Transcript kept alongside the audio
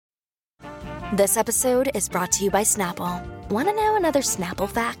This episode is brought to you by Snapple. Want to know another Snapple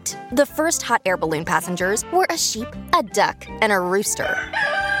fact? The first hot air balloon passengers were a sheep, a duck, and a rooster.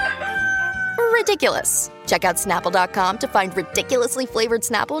 Ridiculous. Check out Snapple.com to find ridiculously flavored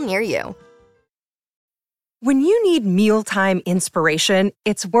Snapple near you. When you need mealtime inspiration,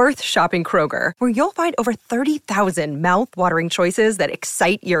 it's worth shopping Kroger, where you'll find over 30,000 mouth-watering choices that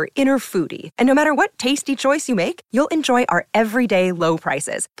excite your inner foodie. And no matter what tasty choice you make, you'll enjoy our everyday low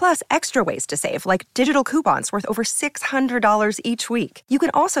prices, plus extra ways to save, like digital coupons worth over $600 each week. You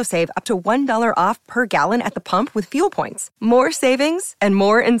can also save up to $1 off per gallon at the pump with fuel points. More savings and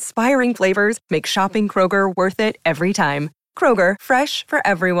more inspiring flavors make shopping Kroger worth it every time. Kroger, fresh for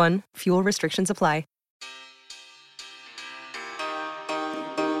everyone. Fuel restrictions apply.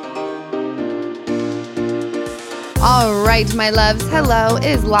 All right, my loves. Hello, it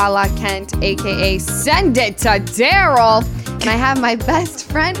is Lala Kent, a.k.a. Send It to Daryl. And I have my best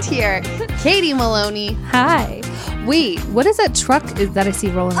friend here, Katie Maloney. Hi. Wait, what is that truck that I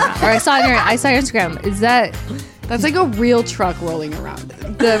see rolling around? Or I saw your Instagram. Is that... That's like a real truck rolling around.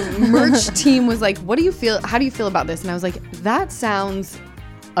 The merch team was like, what do you feel? How do you feel about this? And I was like, that sounds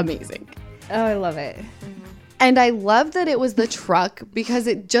amazing. Oh, I love it. And I love that it was the truck because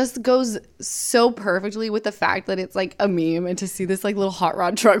it just goes so perfectly with the fact that it's like a meme, and to see this like little hot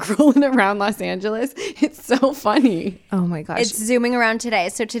rod truck rolling around Los Angeles, it's so funny. Oh my gosh. It's zooming around today.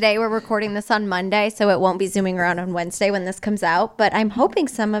 So today we're recording this on Monday, so it won't be zooming around on Wednesday when this comes out. But I'm hoping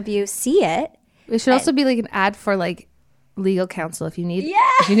some of you see it. It should also be like an ad for like legal counsel. If you need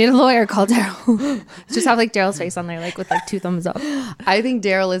a lawyer, call Daryl. Just have like Daryl's face on there, like with like 2 thumbs up. I think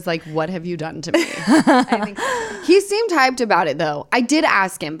Daryl is like, what have you done to me? I think so. He seemed hyped about it though. I did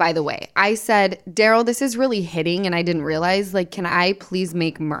ask him, by the way. I said, Daryl, this is really hitting, and I didn't realize, like, can I please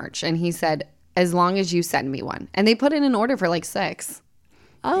make merch? And he said, as long as you send me one. And they put in an order for like 6.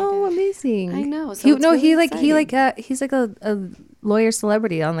 Oh, amazing. I know. So he's like a lawyer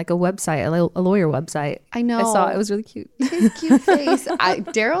celebrity on like a website, a lawyer website. I know. I saw it. It was really cute. His cute face.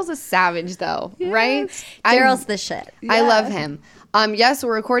 Daryl's a savage though, right? Daryl's the shit. I love him. Yes,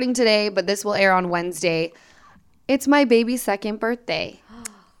 we're recording today, but this will air on Wednesday. It's my baby's 2nd birthday.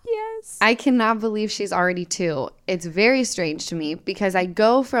 Yes. I cannot believe she's already 2. It's very strange to me because I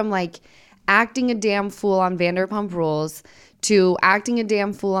go from like acting a damn fool on Vanderpump Rules to acting a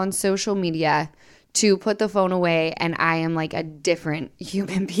damn fool on social media to put the phone away, and I am like a different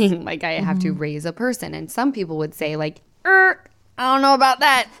human being. Like I have to raise a person. And some people would say like, I don't know about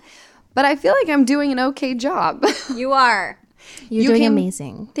that. But I feel like I'm doing an okay job. You are. You're doing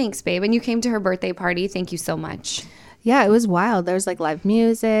amazing. Thanks, babe. And you came to her birthday party. Thank you so much. Yeah, it was wild. There was like live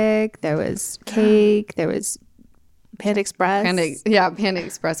music. There was cake. There was Panda Express. Panda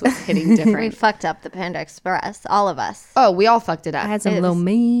Express was hitting different. We fucked up the Panda Express, all of us. Oh, we all fucked it up. I had some lo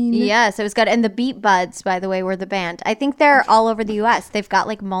mein. Yes, it was good. And the Beat Buds, by the way, were the band. I think they're all over the U.S. They've got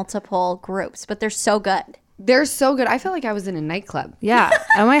like multiple groups, but they're so good. They're so good. I felt like I was in a nightclub. Yeah,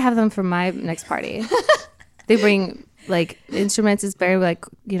 I might have them for my next party. They bring like instruments. It's very like,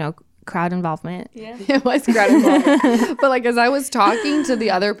 crowd involvement. Yeah. It was crowd involvement. But like as I was talking to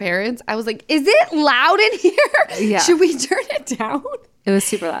the other parents, I was like, is it loud in here? Yeah. Should we turn it down? It was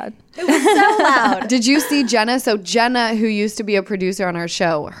super loud. It was so loud. Did you see Jenna? So Jenna, who used to be a producer on our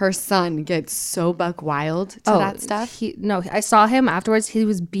show, her son gets so buck wild to that stuff. I saw him afterwards. He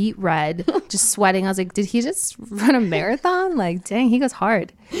was beet red, just sweating. I was like, did he just run a marathon? Like, dang, he goes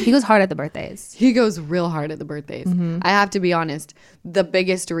hard. He goes hard at the birthdays. He goes real hard at the birthdays. Mm-hmm. I have to be honest. The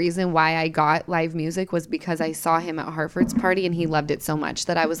biggest reason why I got live music was because I saw him at Hartford's party and he loved it so much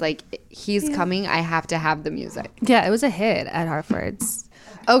that I was like, he's coming. I have to have the music. Yeah, it was a hit at Hartford's.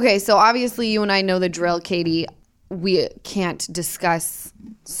 Okay, so obviously you and I know the drill, Katie. We can't discuss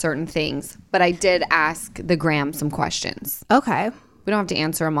certain things, but I did ask the Gram some questions. Okay. We don't have to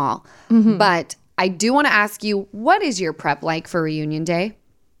answer them all. Mm-hmm. But I do want to ask you, what is your prep like for reunion day?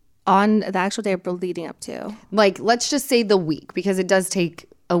 On the actual day we're leading up to? Like, let's just say the week, because it does take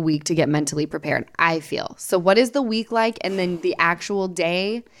a week to get mentally prepared, I feel. So what is the week like? And then the actual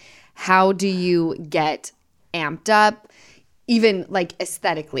day, how do you get amped up? Even like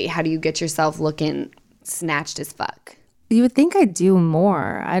aesthetically, how do you get yourself looking snatched as fuck? You would think I'd do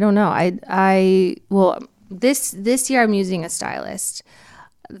more. I don't know. Well, this year I'm using a stylist.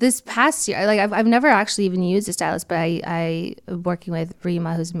 This past year, like I've never actually even used a stylist, but I am working with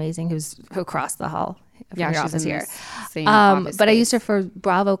Rima, who's amazing, who's across the hall from your office here. But I used her for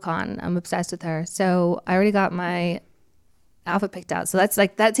BravoCon. I'm obsessed with her. So I already got my outfit picked out. So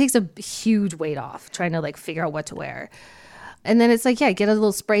that takes a huge weight off, trying to like figure out what to wear. And then it's like, yeah, get a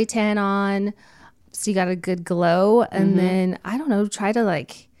little spray tan on so you got a good glow. And then, I don't know, try to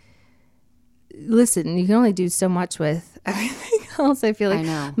like listen, you can only do so much with everything else. I feel like I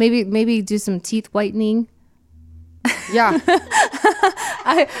know. maybe do some teeth whitening. Yeah.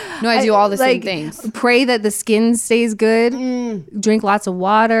 I do all the same things. Pray that the skin stays good. Drink lots of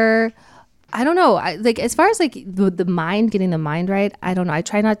water. I don't know. Like as far as like the mind, getting the mind right, I don't know. I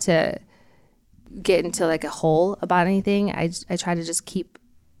try not to get into like a hole about anything. I try to just keep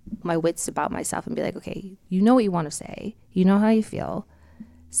my wits about myself and be like, okay, you know what you want to say. You know how you feel.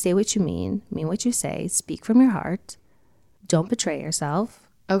 Say what you mean what you say. Speak from your heart. Don't betray yourself.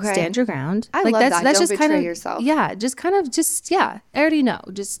 Okay. Stand your ground. I love that. Don't betray yourself. Yeah, I already know.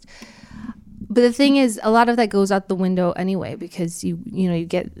 But the thing is, a lot of that goes out the window anyway, because you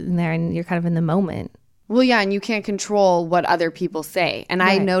get in there and you're kind of in the moment. Well, yeah, and you can't control what other people say. And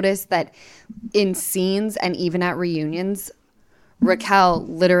I noticed that in scenes and even at reunions, Raquel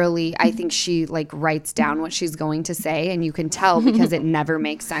literally, I think she like writes down what she's going to say, and you can tell because it never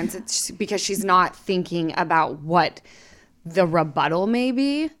makes sense. It's because she's not thinking about what the rebuttal may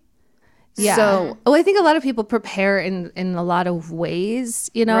be. Yeah. So, I think a lot of people prepare in a lot of ways,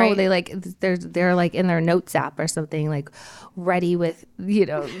 you know. Right. They like they're like in their notes app or something, like ready with, you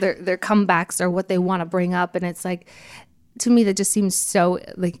know, their comebacks or what they want to bring up, and it's like, to me that just seems so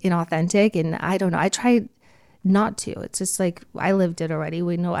like inauthentic, and I don't know. I try not to. It's just like I lived it already.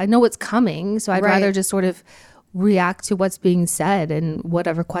 I know what's coming, so I'd rather just sort of react to what's being said and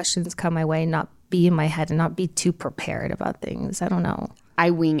whatever questions come my way, not be in my head and not be too prepared about things. I don't know. I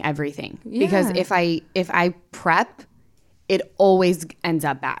wing everything because if I prep, it always ends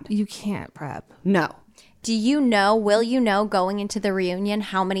up bad. You can't prep. No. Will you know going into the reunion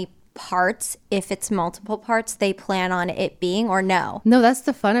how many parts, if it's multiple parts, they plan on it being, or no? No, that's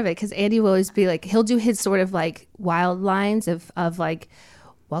the fun of it, because Andy will always be like, he'll do his sort of like wild lines of like,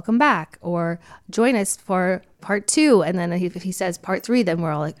 welcome back, or join us for part 2. And then if he says part 3, then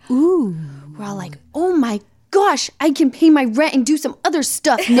we're all like, ooh. We're all like, oh my gosh, I can pay my rent and do some other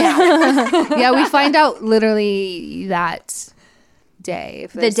stuff now. Yeah, we find out literally that day.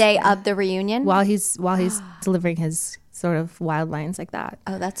 The day of the reunion? While he's delivering his sort of wild lines like that.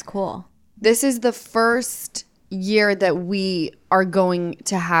 Oh, that's cool. This is the first year that we are going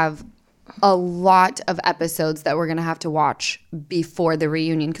to have a lot of episodes that we're going to have to watch before the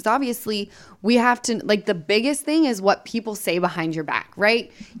reunion, because obviously we have to, like, the biggest thing is what people say behind your back,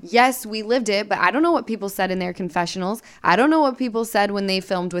 right? Yes, we lived it, but I don't know what people said in their confessionals. I don't know what people said when they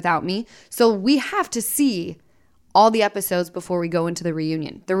filmed without me. So we have to see all the episodes before we go into the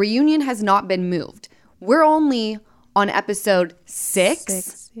reunion. The reunion has not been moved. We're only on episode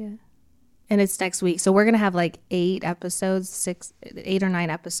 6. Yeah. And it's next week. So we're going to have like 8 or 9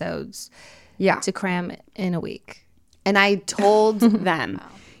 episodes to cram in a week. And I told them,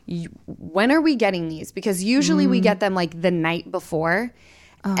 when are we getting these? Because usually we get them like the night before.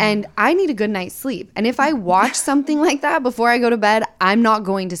 And I need a good night's sleep. And if I watch something like that before I go to bed, I'm not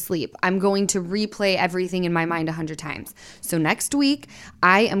going to sleep. I'm going to replay everything in my mind 100 times. So next week,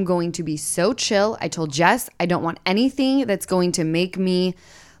 I am going to be so chill. I told Jess I don't want anything that's going to make me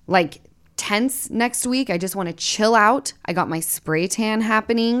like tense next week. I just want to chill out. I got my spray tan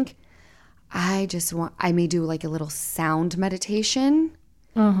happening. I may do like a little sound meditation,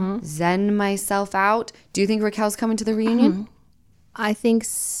 zen myself out. Do you think Raquel's coming to the reunion? I think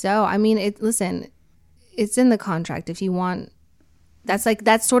so. I mean, it's in the contract. If you want,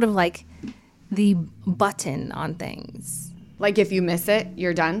 that's sort of like the button on things. Like if you miss it,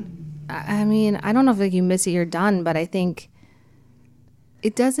 you're done? I mean, I don't know if like you miss it, you're done, but I think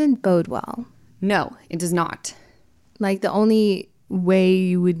it doesn't bode well. No, it does not. Like the only way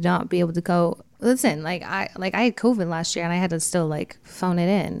you would not be able to go, listen, I had COVID last year and I had to still like phone it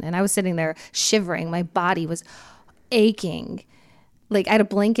in, and I was sitting there shivering. My body was aching. Like I had a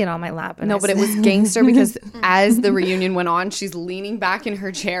blanket on my lap. And but it was gangster because as the reunion went on, she's leaning back in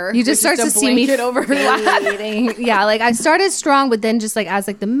her chair. You just start to see me over her lap. Yeah, like I started strong, but then just like as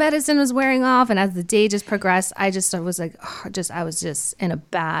like the medicine was wearing off and as the day just progressed, I was like, I was just in a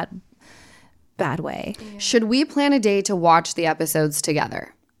bad way. Yeah. Should we plan a day to watch the episodes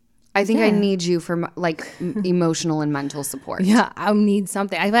together? I think I need you for like emotional and mental support. Yeah, I need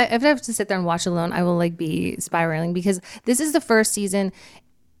something. If I have to sit there and watch alone, I will like be spiraling, because this is the first season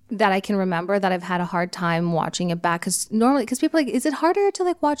that I can remember that I've had a hard time watching it back. Because people are like, is it harder to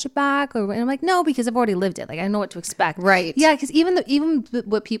like watch it back? And I'm like, no, because I've already lived it. Like I know what to expect. Right. Yeah, because even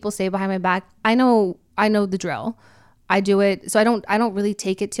what people say behind my back, I know the drill. I do it, so I don't really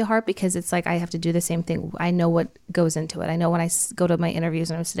take it to heart, because it's like I have to do the same thing. I know what goes into it. I know when I go to my interviews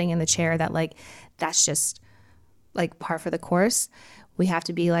and I'm sitting in the chair that like that's just like par for the course. We have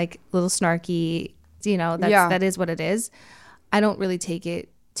to be like a little snarky, you know. That is what it is. I don't really take it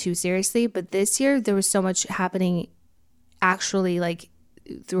too seriously. But this year there was so much happening actually like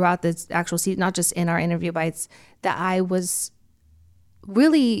throughout this actual season, not just in our interview bites, that I was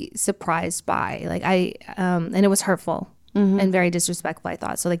really surprised by. Like and it was hurtful and very disrespectful, I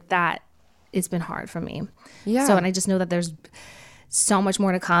thought. So like that, it's been hard for me. Yeah. So, and I just know that there's so much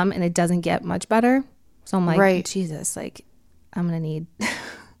more to come and it doesn't get much better. So I'm like, Jesus, like I'm gonna need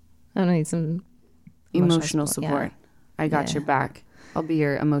some emotional support. Yeah. I got your back. I'll be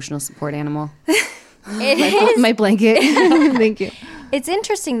your emotional support animal. My blanket. Thank you. It's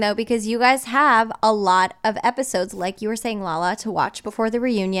interesting though, because you guys have a lot of episodes, like you were saying, Lala, to watch before the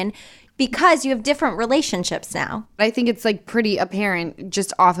reunion, because you have different relationships now. I think it's like pretty apparent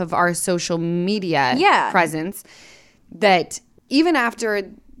just off of our social media presence that even after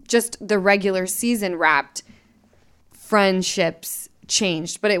just the regular season wrapped, friendships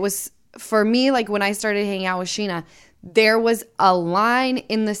changed. But it was, for me, like when I started hanging out with Sheena, there was a line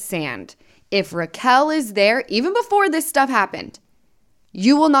in the sand. If Raquel is there, even before this stuff happened,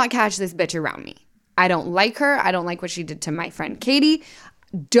 you will not catch this bitch around me. I don't like her. I don't like what she did to my friend Katie.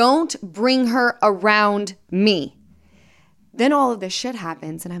 Don't bring her around me. Then all of this shit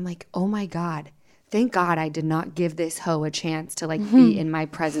happens and I'm like, oh my God, thank God I did not give this hoe a chance to like be in my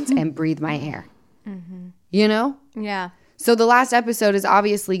presence and breathe my air. You know? Yeah. So the last episode is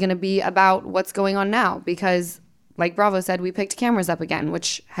obviously going to be about what's going on now because like Bravo said, we picked cameras up again,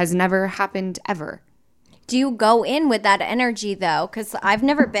 which has never happened ever. Do you go in with that energy though? Because I've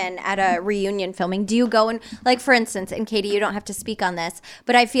never been at a reunion filming. Do you go in, like for instance, and Katie, you don't have to speak on this,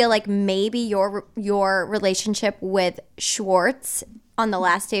 but I feel like maybe your relationship with Schwartz on the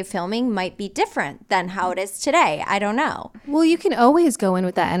last day of filming might be different than how it is today. I don't know. Well, you can always go in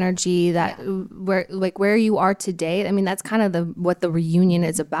with that energy that where you are today. I mean, that's kind of what the reunion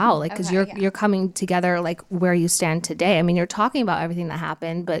is about. Like, because you're coming together like where you stand today. I mean, you're talking about everything that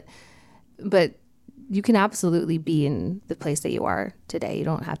happened, but you can absolutely be in the place that you are today. You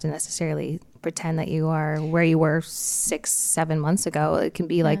don't have to necessarily pretend that you are where you were 6-7 months ago. It can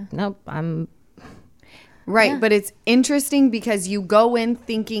be like, nope, I'm... Right, but it's interesting because you go in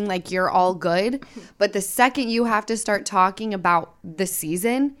thinking like you're all good, but the second you have to start talking about the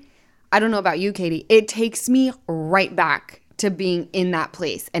season, I don't know about you, Katie, it takes me right back to being in that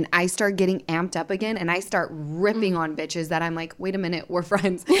place. And I start getting amped up again and I start ripping on bitches that I'm like, wait a minute, we're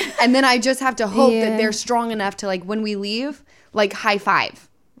friends. And then I just have to hope that they're strong enough to like, when we leave, like high five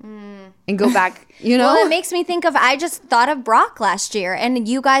and go back, you know? Well, it makes me think of, I just thought of Brock last year and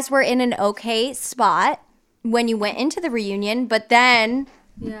you guys were in an okay spot when you went into the reunion, but then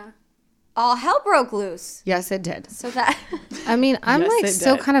all hell broke loose. Yes, it did. So that... I mean, I'm Yes, like it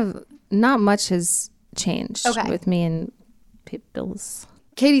still did. kind of, not much has changed Okay. with me and Bills.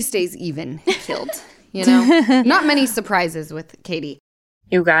 Katie stays even killed, you know? Not many surprises with Katie.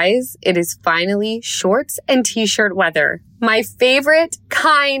 You guys, it is finally shorts and t-shirt weather. My favorite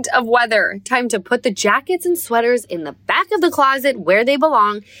kind of weather. Time to put the jackets and sweaters in the back of the closet where they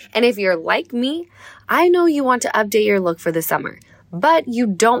belong. And if you're like me, I know you want to update your look for the summer, but you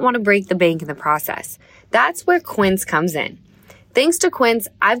don't want to break the bank in the process. That's where Quince comes in. Thanks to Quince,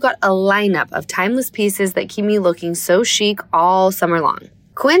 I've got a lineup of timeless pieces that keep me looking so chic all summer long.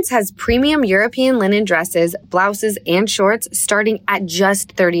 Quince has premium European linen dresses, blouses, and shorts starting at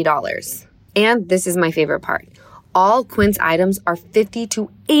just $30. And this is my favorite part. All Quince items are 50 to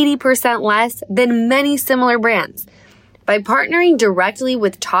 80% less than many similar brands. By partnering directly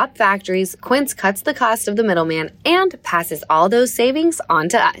with top factories, Quince cuts the cost of the middleman and passes all those savings on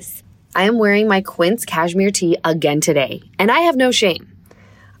to us. I am wearing my Quince cashmere tee again today, and I have no shame.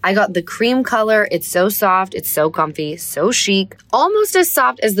 I got the cream color. It's so soft, it's so comfy, so chic, almost as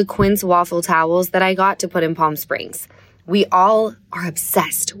soft as the Quince waffle towels that I got to put in Palm Springs. We all are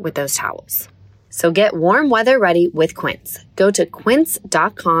obsessed with those towels. So get warm weather ready with Quince. Go to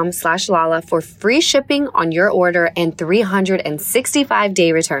quince.com/Lala for free shipping on your order and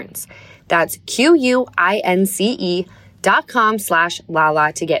 365-day returns. That's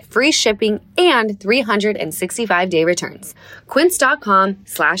QUINCE.com/Lala to get free shipping and 365-day returns.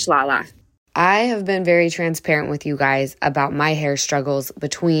 Quince.com/Lala. I have been very transparent with you guys about my hair struggles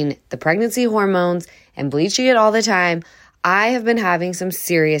between the pregnancy hormones and bleaching it all the time. I have been having some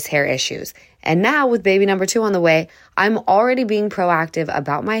serious hair issues. And now with baby number 2 on the way, I'm already being proactive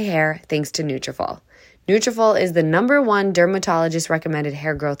about my hair thanks to Nutrafol. Nutrafol is the #1 dermatologist recommended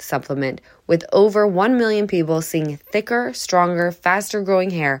hair growth supplement with over 1 million people seeing thicker, stronger, faster growing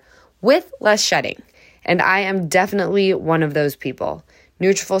hair with less shedding. And I am definitely one of those people.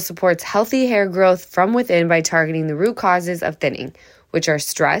 Nutrafol supports healthy hair growth from within by targeting the root causes of thinning, which are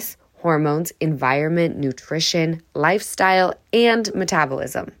stress, hormones, environment, nutrition, lifestyle, and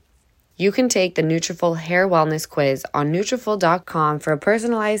metabolism. You can take the Nutrafol Hair Wellness Quiz on Nutrafol.com for a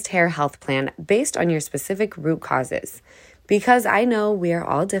personalized hair health plan based on your specific root causes. Because I know we are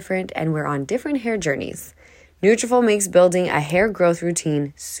all different and we're on different hair journeys. Nutrafol makes building a hair growth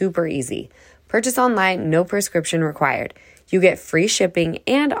routine super easy. Purchase online, no prescription required. You get free shipping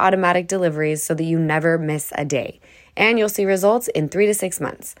and automatic deliveries so that you never miss a day. And you'll see results in 3 to 6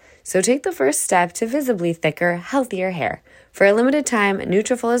 months. So take the first step to visibly thicker, healthier hair. For a limited time,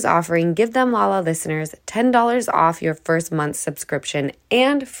 Nutrafol is offering Give Them Lala listeners $10 off your first month's subscription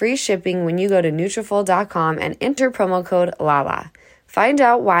and free shipping when you go to Nutrafol.com and enter promo code LALA. Find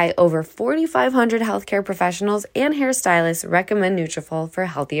out why over 4,500 healthcare professionals and hairstylists recommend Nutrafol for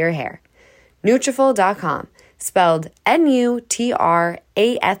healthier hair. Nutrafol.com, spelled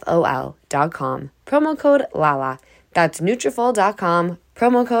Nutrafol.com, promo code LALA. That's Nutrafol.com,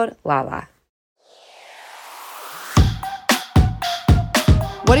 promo code LALA.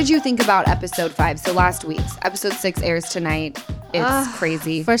 What did you think about episode 5? So last week's. Episode 6 airs tonight. It's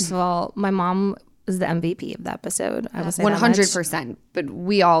crazy. First of all, my mom was the MVP of the episode. I will say 100%. But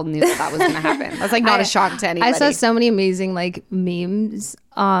we all knew that was going to happen. That's like not a shock to anybody. I saw so many amazing like memes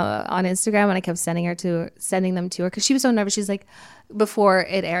on Instagram, and I kept sending them to her because she was so nervous. She's like, before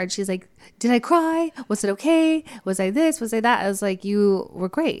it aired, she's like, "Did I cry? Was it okay? Was I this? Was I that?" I was like, "You were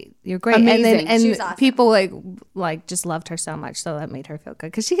great. You're great." Amazing. And She was awesome. people like just loved her so much, so that made her feel good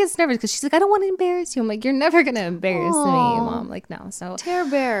because she gets nervous because she's like, "I don't want to embarrass you." I'm like, "You're never gonna embarrass me, Mom." Like, no. So Tear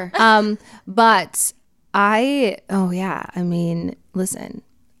Bear. but I mean, listen,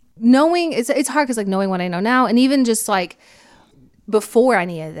 knowing it's hard because like knowing what I know now, and even just like before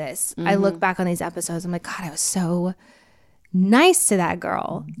any of this, I look back on these episodes. I'm like, God, I was so nice to that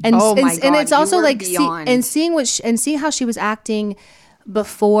girl, and Oh my and God, it's also you were like beyond. seeing how she was acting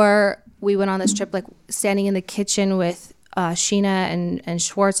before we went on this trip, like standing in the kitchen with Sheena and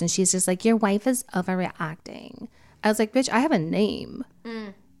Schwartz, and she's just like, "Your wife is overreacting." I was like, "Bitch, I have a name."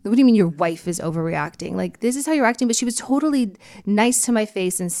 What do you mean your wife is overreacting? Like, this is how you're acting. But she was totally nice to my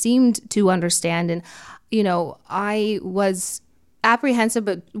face and seemed to understand. And, you know, I was apprehensive,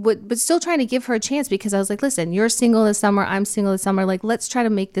 but still trying to give her a chance because I was like, listen, you're single this summer. I'm single this summer. Like, let's try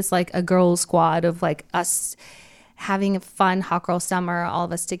to make this like a girl squad of like us having a fun hot girl summer, all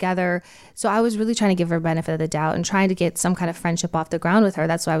of us together. So I was really trying to give her benefit of the doubt and trying to get some kind of friendship off the ground with her.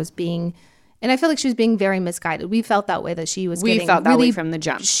 That's why I was being... And I feel like she was being very misguided. We felt that way, that she was getting felt that really way from the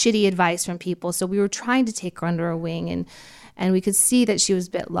jump. shitty advice from people. So we were trying to take her under our wing, and we could see that she was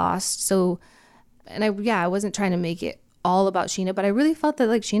a bit lost. So, and I wasn't trying to make it all about Sheena, but I really felt that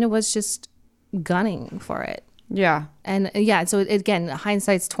like Sheena was just gunning for it. Yeah. And so again,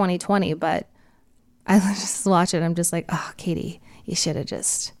 hindsight's 20/20, but I just watch it. I'm just like, oh, Katie, you should have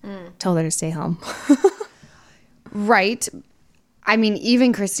just told her to stay home. Right. I mean,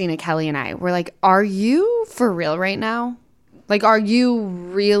 even Christina Kelly and I were like, are you for real right now? Like, are you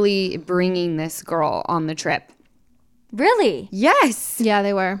really bringing this girl on the trip? Really? Yes. Yeah,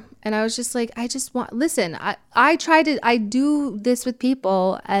 they were. And I was just like, listen, I do this with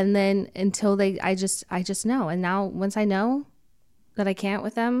people, and then until I just know. And now once I know that I can't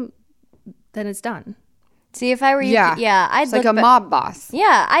with them, then it's done. See, if I were you, Yeah. I'd It's like a mob boss.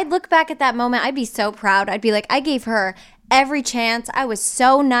 Yeah, I'd look back at that moment. I'd be so proud. I'd be like, I gave her every chance. I was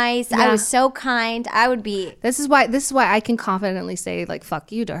so nice. I was so kind. I would be. This is why I can confidently say like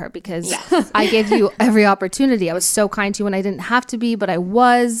fuck you to her, because I gave you every opportunity. I was so kind to you when I didn't have to be, but I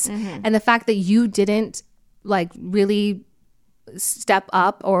was. And the fact that you didn't like really step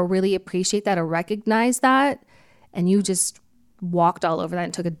up or really appreciate that or recognize that, and you just walked all over that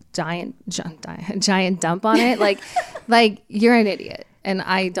and took a giant dump on it, like you're an idiot, and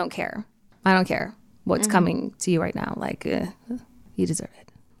I don't care. I don't care what's coming to you right now. Like, you deserve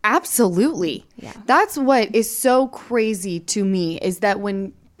it. Absolutely. Yeah. That's what is so crazy to me, is that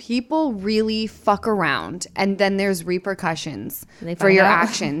when people really fuck around and then there's repercussions for your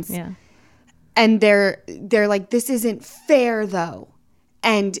actions. Yeah. And they're like, this isn't fair though.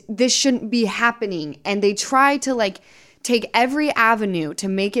 And this shouldn't be happening. And they try to like take every avenue to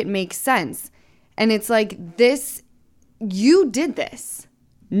make it make sense. And it's like, you did this.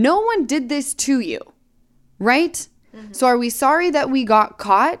 No one did this to you, right? So are we sorry that we got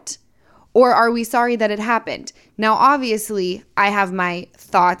caught, or are we sorry that it happened? Now, obviously, I have my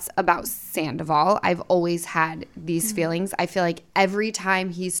thoughts about Sandoval. I've always had these feelings. I feel like every time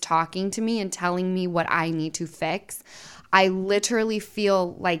he's talking to me and telling me what I need to fix, I literally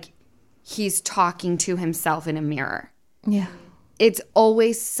feel like he's talking to himself in a mirror. Yeah. It's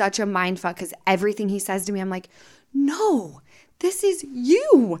always such a mindfuck because everything he says to me, I'm like, no, this is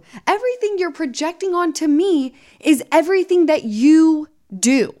you. Everything you're projecting onto me is everything that you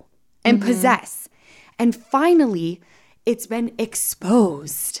do and possess. And finally, it's been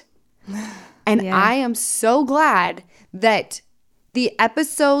exposed. And I am so glad that the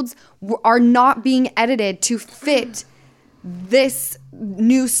episodes are not being edited to fit this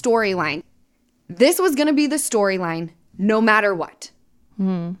new storyline. This was going to be the storyline no matter what.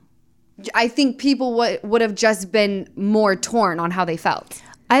 I think people would have just been more torn on how they felt.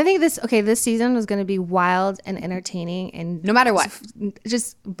 I think this season was going to be wild and entertaining and No matter what.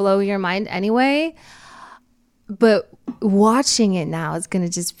 just blow your mind anyway. But watching it now is going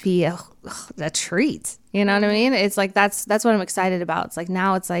to just be a treat. You know what I mean? It's like that's what I'm excited about. It's like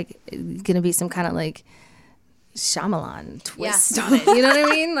now it's like going to be some kind of like Shyamalan twist on it. You know what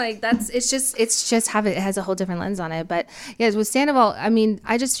I mean? Like it has a whole different lens on it. But yeah, with Sandoval, I mean,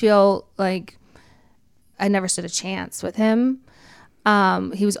 I just feel like I never stood a chance with him.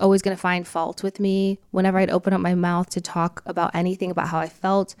 He was always going to find fault with me whenever I'd open up my mouth to talk about anything about how I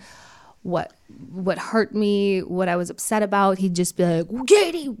felt, what hurt me, what I was upset about. He'd just be like,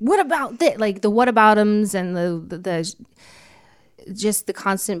 Katie, what about this? Like the whataboutums and the just the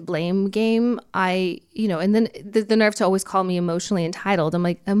constant blame game. And then the nerve to always call me emotionally entitled. I'm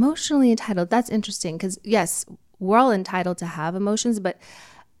like, emotionally entitled? That's interesting because yes, we're all entitled to have emotions, but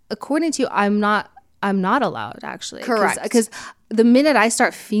according to you, I'm not allowed actually. Correct. Because the minute I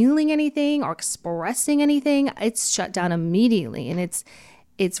start feeling anything or expressing anything, it's shut down immediately, and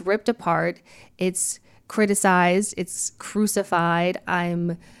it's ripped apart, it's criticized, it's crucified,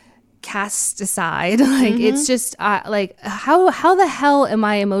 I'm cast aside. Like it's just like how the hell am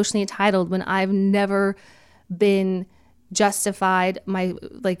I emotionally entitled when I've never been justified? My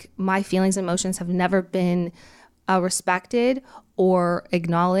feelings and emotions have never been respected or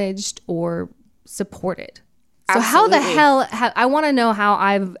acknowledged or supported. So how the hell I want to know how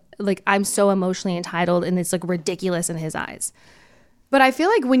I'm so emotionally entitled and it's like ridiculous in his eyes. But I feel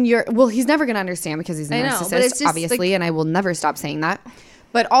like he's never going to understand because he's a narcissist, obviously, and I will never stop saying that.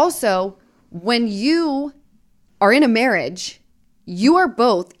 But also, when you are in a marriage, you are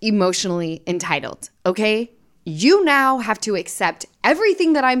both emotionally entitled, okay? You now have to accept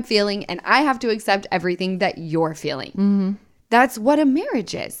everything that I'm feeling, and I have to accept everything that you're feeling. That's what a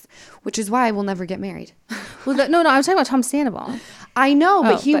marriage is, which is why I will never get married. Well, no, I was talking about Tom Sandoval. I know,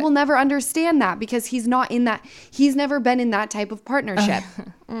 but he will never understand that because he's not in that. He's never been in that type of partnership.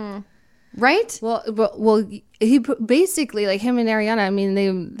 Right? Well, he basically, like him and Ariana, I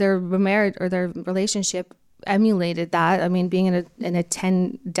mean, their marriage or their relationship emulated that. I mean, being in a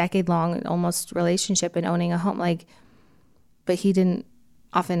 10-decade long almost relationship and owning a home, like, but he didn't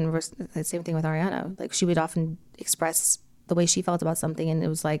often. The same thing with Ariana. Like, she would often express the way she felt about something, and it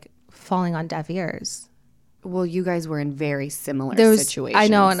was like falling on deaf ears. Well, you guys were in very similar situations. I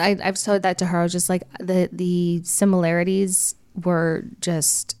know, and I've said that to her. I was just like, the similarities were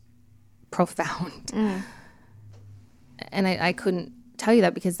just profound. And I couldn't tell you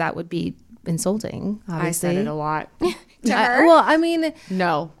that because that would be insulting, obviously. I said it a lot. To her? Well, I mean...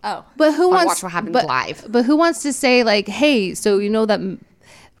 No. Oh. But who wants... Watch what happens live. But who wants to say, like, hey, so you know that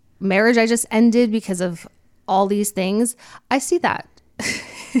marriage I just ended because of all these things? I see that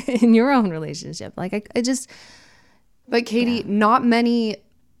in your own relationship. Like, I just... But Katie, not many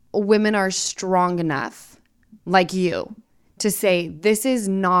women are strong enough, like you, to say, this is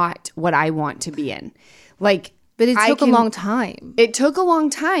not what I want to be in. Like... But it took a long time. It took a long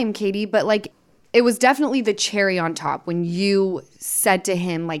time, Katie, but like it was definitely the cherry on top when you said to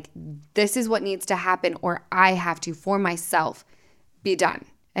him, like, this is what needs to happen or I have to, for myself, be done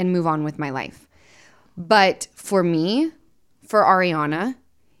and move on with my life. But for me, for Ariana,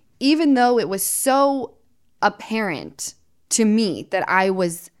 even though it was so apparent to me that I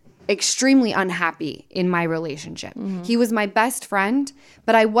was extremely unhappy in my relationship. He was my best friend,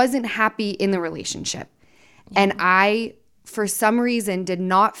 but I wasn't happy in the relationship. And I, for some reason, did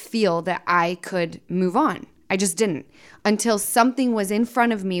not feel that I could move on. I just didn't. Until something was in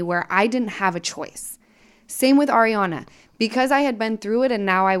front of me where I didn't have a choice. Same with Ariana. Because I had been through it and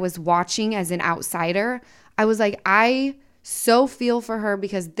now I was watching as an outsider, I was like, I so feel for her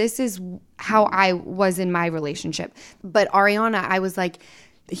because this is how I was in my relationship. But Ariana, I was like,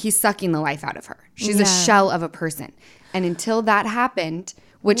 he's sucking the life out of her. She's a shell of a person. And until that happened,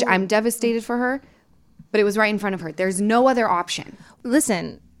 which I'm devastated for her, but it was right in front of her. There's no other option.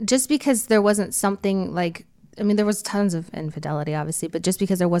 Listen, just because there wasn't something like, I mean, there was tons of infidelity, obviously, but just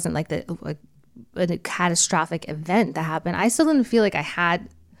because there wasn't like a catastrophic event that happened, I still didn't feel like I had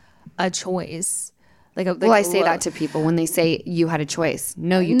a choice. I say that to people when they say you had a choice.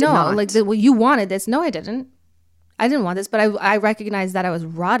 No, you did not. You wanted this. No, I didn't. I didn't want this, but I recognized that I was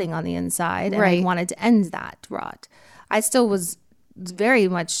rotting on the inside, and I wanted to end that rot. I still was very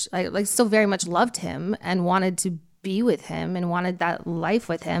much, still very much loved him and wanted to be with him and wanted that life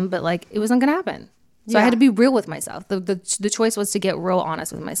with him, but like it wasn't gonna happen. So I had to be real with myself. The choice was to get real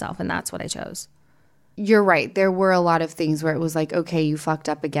honest with myself, and that's what I chose. You're right. There were a lot of things where it was like, okay, you fucked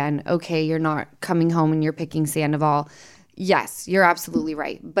up again. Okay, you're not coming home and you're picking Sandoval. Yes, you're absolutely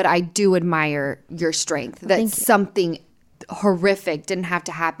right. But I do admire your strength. That something horrific didn't have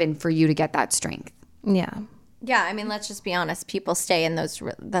to happen for you to get that strength. Yeah. Yeah, I mean, let's just be honest. People stay in those.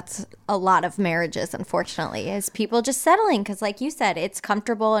 That's a lot of marriages, unfortunately, is people just settling because, like you said, it's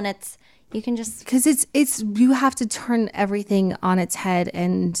comfortable and it's you can just because it's you have to turn everything on its head,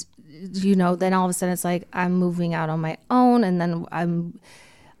 and then all of a sudden it's like I'm moving out on my own, and then I'm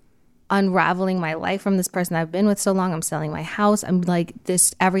unraveling my life from this person I've been with so long. I'm selling my house. I'm like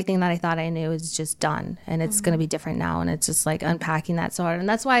everything that I thought I knew is just done, and it's going to be different now, and it's just like unpacking that so hard, and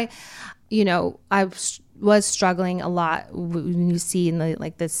that's why, I was struggling a lot when you see in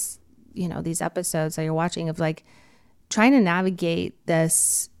these episodes that you're watching of like trying to navigate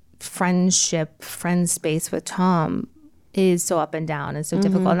this friend space with Tom is so up and down and so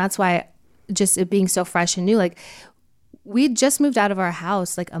difficult. And that's why just it being so fresh and new, like we just moved out of our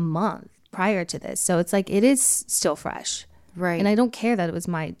house like a month prior to this. So it's like, it is still fresh. Right. And I don't care that it was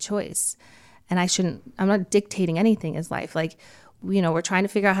my choice, and I'm not dictating anything in life. Like, we're trying to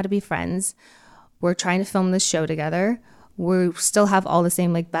figure out how to be friends. We're trying to film this show together. We still have all the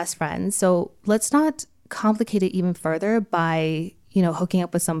same like best friends. So let's not complicate it even further by, hooking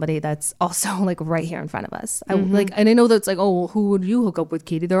up with somebody that's also like right here in front of us. And I know that's like, oh, well, who would you hook up with,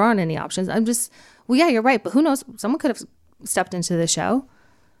 Katie? There aren't any options. Yeah, you're right. But who knows? Someone could have stepped into the show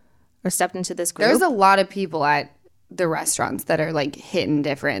or stepped into this group. There's a lot of people at the restaurants that are like hitting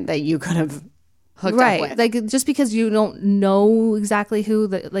different that you could have hooked up with. Like just because you don't know exactly who,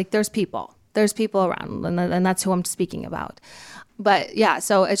 there's people. There's people around, and that's who I'm speaking about. But yeah,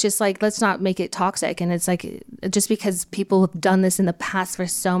 so it's just like, let's not make it toxic. And it's like, just because people have done this in the past for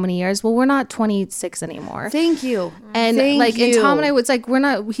so many years, well, we're not 26 anymore. Thank you. And and Tom and I, it's like,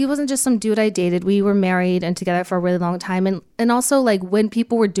 he wasn't just some dude I dated. We were married and together for a really long time. And also like when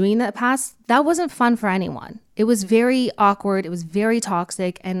people were doing that past, that wasn't fun for anyone. It was very awkward. It was very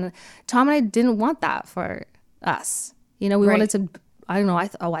toxic. And Tom and I didn't want that for us. We wanted to, I don't know,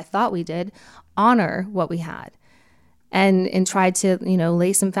 I thought we did honor what we had and tried to,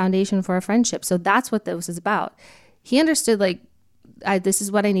 lay some foundation for our friendship. So that's what this is about. He understood like, this is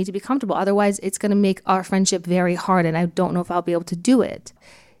what I need to be comfortable. Otherwise, it's going to make our friendship very hard, and I don't know if I'll be able to do it.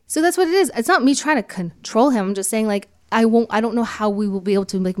 So that's what it is. It's not me trying to control him. I'm just saying like, I don't know how we will be able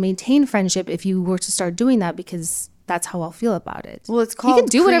to like maintain friendship if you were to start doing that, because that's how I'll feel about it. Well, it's called he can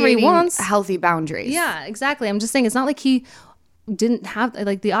do whatever he wants. Healthy boundaries. Yeah, exactly. I'm just saying it's not like he didn't have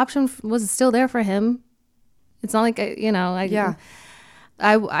like the option was still there for him. It's not like I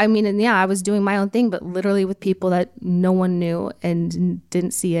was doing my own thing, but literally with people that no one knew and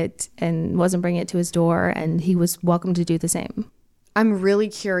didn't see it and wasn't bringing it to his door, and he was welcome to do the same. I'm really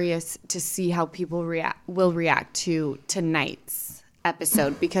curious to see how people will react to tonight's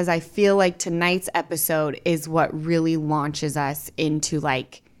episode, because I feel like tonight's episode is what really launches us into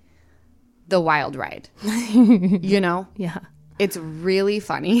like the wild ride. Yeah. It's really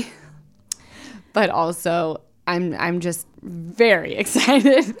funny, but also I'm just very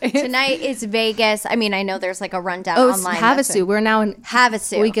excited. Tonight is Vegas. I mean, I know there's like a rundown online. Havasu. We're now in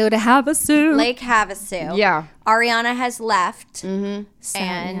Havasu. We go to Havasu. Lake Havasu. Yeah. Ariana has left.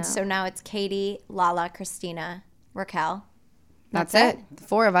 Mm-hmm. So now it's Katie, Lala, Christina, Raquel. That's it. The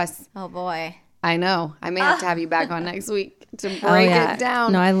four of us. Oh, boy. I know. I may have to have you back on next week to break it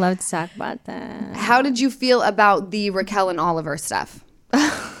down. No, I love to talk about that. How did you feel about the Raquel and Oliver stuff?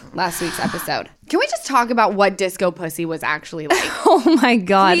 Last week's episode. Can we just talk about what disco pussy was actually like? Oh my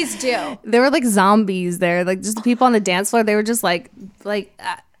God. Please do. There were like zombies there. Like just the people on the dance floor. They were just like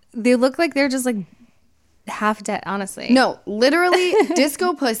they look like they're just like half dead, honestly. No, literally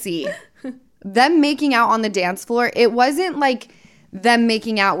disco pussy. Them making out on the dance floor. It wasn't like them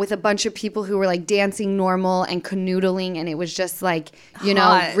making out with a bunch of people who were like dancing normal and canoodling, and it was just like,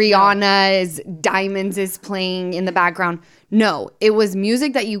 Rihanna's Diamonds is playing in the background. No, it was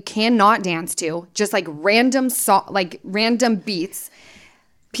music that you cannot dance to, just like random beats.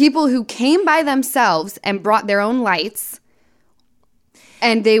 People who came by themselves and brought their own lights,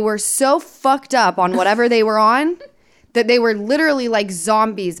 and they were so fucked up on whatever they were on that they were literally like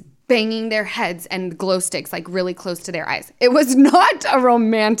zombies banging their heads and glow sticks like really close to their eyes. It was not a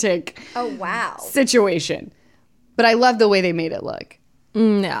romantic situation. But I love the way they made it look.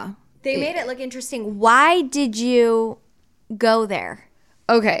 Yeah. They made it look interesting. Why did you go there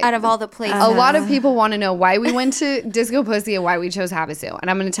Okay. out of all the places? A lot of people want to know why we went to Disco Pussy and why we chose Havasu. And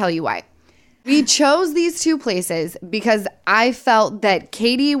I'm going to tell you why. We chose these two places because I felt that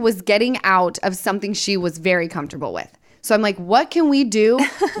Katie was getting out of something she was very comfortable with. So I'm like, what can we do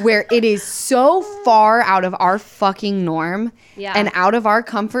where it is so far out of our fucking norm and out of our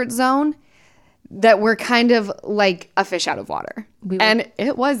comfort zone that we're kind of like a fish out of water? And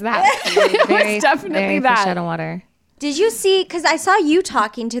it was that. It was definitely that. Fish out of water. Did you see, because I saw you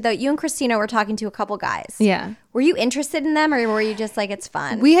talking to you and Christina were talking to a couple guys. Yeah. Were you interested in them or were you just like, it's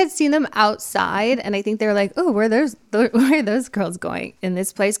fun? We had seen them outside, and I think they were like, oh, where are those girls going in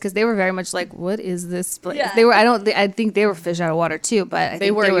this place? Because they were very much like, what is this place? Yeah. They were, I think they were fish out of water too, but I think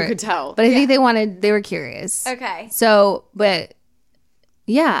They were, you could tell. But I think they were curious. Okay. So, but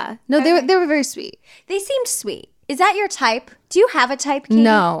yeah. No, they were very sweet. They seemed sweet. Is that your type? Do you have a type, Katie?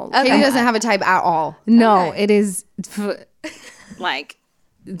 No. Katie doesn't have a type at all. No, it is like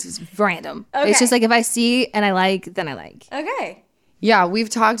just random. Okay. It's just like if I see and I like, then I like. Okay. Yeah, we've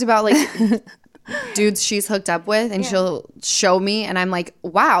talked about like dudes she's hooked up with, and she'll show me, and I'm like,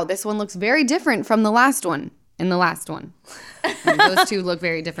 wow, this one looks very different from the last one. And the last one. And those two look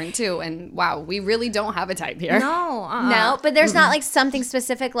very different too. And wow, we really don't have a type here. No. No, but there's not like something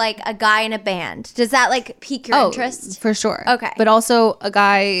specific like a guy in a band. Does that like pique your interest? For sure. Okay. But also a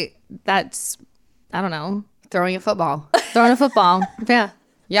guy that's, I don't know, Throwing a football. throwing a football. Yeah.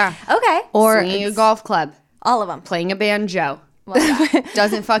 Yeah. Okay. Or swinging a golf club. All of them. Playing a banjo.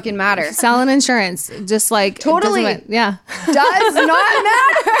 Doesn't fucking matter. Selling insurance. Just like. Totally. Yeah. Does not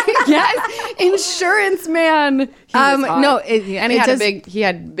matter. Yes. Insurance man. He was hot. No. And he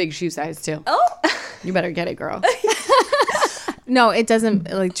had big shoe size too. Oh. You better get it, girl. No, it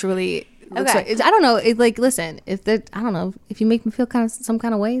doesn't like truly. Okay. I don't know. It's like, listen, I don't know, if you make me feel some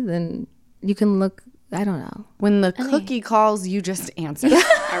kind of way, then you can look. I don't know. When the cookie calls, you just answer.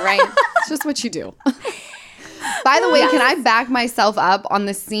 All right? It's just what you do. By the way, can I back myself up on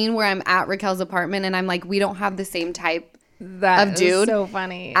the scene where I'm at Raquel's apartment and I'm like, we don't have the same type of dude? So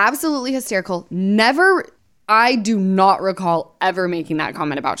funny. Absolutely hysterical. I do not recall ever making that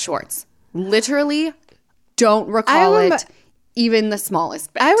comment about shorts. Literally don't recall it even the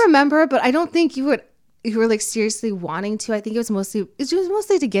smallest bit. I remember, but I don't think you were like seriously wanting to. I think it was mostly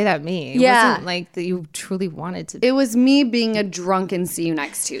to get at me. It wasn't like that you truly wanted to. It was me being a drunken see you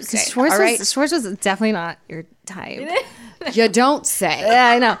next Tuesday. Schwartz, all right? Schwartz was definitely not your type. You don't say. Yeah,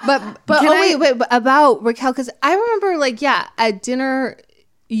 I know. But wait, about Raquel, because I remember like, at dinner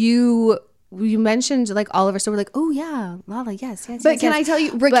you mentioned like Oliver, so we're like, oh yeah, Lala, yes. But can I tell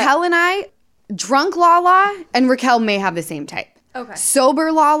you, Raquel and I, drunk Lala and Raquel may have the same type. Okay.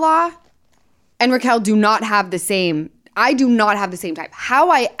 Sober Lala and Raquel do not have the same. I do not have the same type. How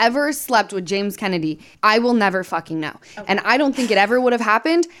I ever slept with James Kennedy, I will never fucking know. Okay. And I don't think it ever would have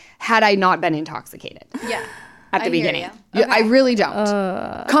happened had I not been intoxicated. Yeah. At the beginning. Okay. I really don't.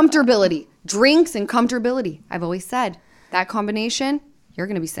 Comfortability. Drinks and comfortability. I've always said that combination, you're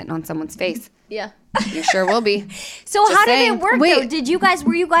going to be sitting on someone's face. Yeah. You sure will be. So Just how saying. did it work though?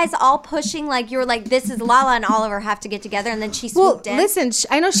 Were you guys all pushing like you were like, this is Lala and Oliver have to get together, and then she swooped in? Listen,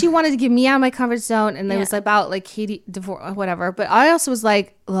 I know she wanted to get me out of my comfort zone, and it was about like Katie divorce, whatever. But I also was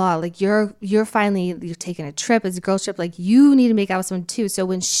like, Lala, like you're taking a trip, it's a girls trip, like you need to make out with someone too. So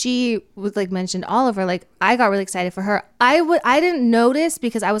when she was like mentioned Oliver, like I got really excited for her. I didn't notice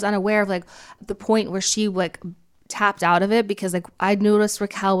because I was unaware of like the point where she like tapped out of it, because like I noticed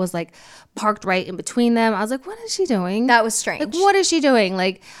Raquel was like parked right in between them. I was like, what is she doing? That was strange. Like, what is she doing?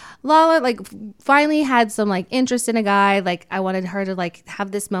 Like Lala like finally had some like interest in a guy. Like I wanted her to like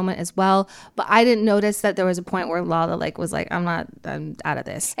have this moment as well, but I didn't notice that there was a point where Lala like was like, I'm out of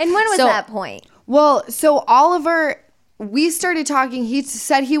this. And when was that point? Well, so Oliver, we started talking. He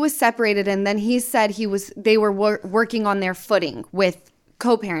said he was separated, and then he said they were working on their footing with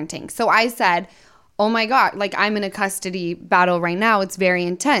co-parenting. So I said, oh my God, like I'm in a custody battle right now. It's very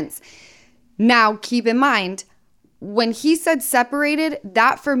intense. Now, keep in mind, when he said separated,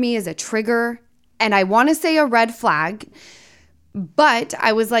 that for me is a trigger, and I want to say a red flag, but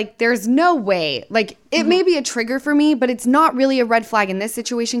I was like, there's no way. Like, it may be a trigger for me, but it's not really a red flag in this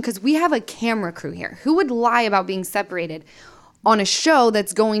situation, because we have a camera crew here. Who would lie about being separated on a show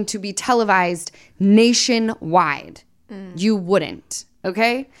that's going to be televised nationwide? You wouldn't,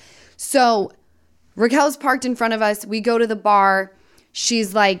 okay? So Raquel's parked in front of us. We go to the bar.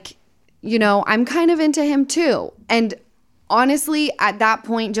 She's like, I'm kind of into him too. And honestly, at that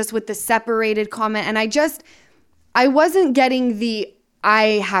point, just with the separated comment, and I wasn't getting the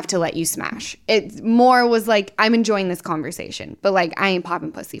I have to let you smash. It more was like, I'm enjoying this conversation, but like, I ain't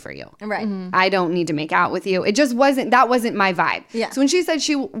popping pussy for you. Right. I don't need to make out with you. It just that wasn't my vibe. Yeah. So when she said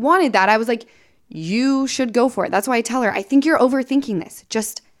she wanted that, I was like, you should go for it. That's why I tell her, I think you're overthinking this.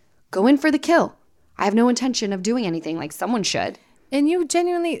 Just go in for the kill. I have no intention of doing anything like someone should. And you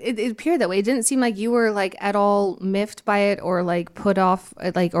genuinely, it appeared that way. It didn't seem like you were like at all miffed by it or like put off,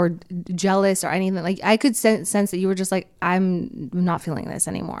 like, or jealous or anything. Like I could sense that you were just like, I'm not feeling this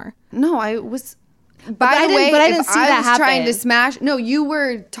anymore. No, I was. By the way, if I was trying to smash, no, you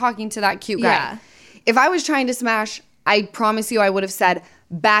were talking to that cute guy. Yeah. If I was trying to smash, I promise you, I would have said,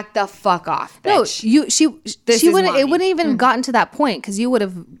 "Back the fuck off, bitch." No, she wouldn't. mommy. It wouldn't even gotten to that point because you would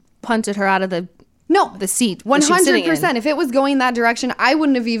have punted her out of the seat. 100%. If it was going that direction, I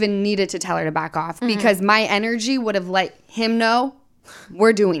wouldn't have even needed to tell her to back off because my energy would have let him know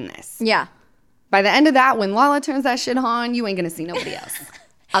we're doing this. Yeah. By the end of that, when Lala turns that shit on, you ain't gonna see nobody else.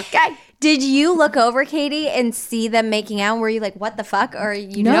 Okay. Did you look over, Katie, and see them making out? Were you like, what the fuck? Or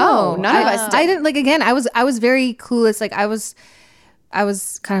you No, none of us did. I didn't, like, again, I was very clueless. Like I was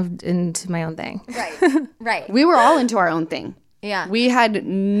kind of into my own thing. Right. We were all into our own thing. Yeah. We had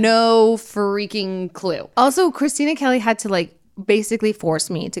no freaking clue. Also, Christina Kelly had to like basically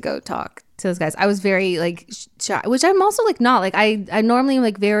force me to go talk to those guys. I was very like shy, which I'm also like not. Like I normally am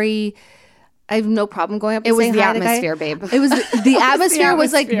like very. I have no problem going up. It And was saying the hi to guy. atmosphere, babe. It was the atmosphere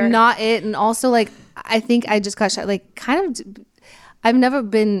was like not it, and also like I think I just got shy. Like kind of. I've never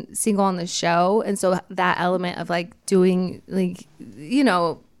been single on the show, and so that element of like doing like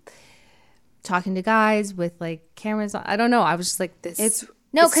talking to guys with like cameras on, I don't know. I was just like this. It's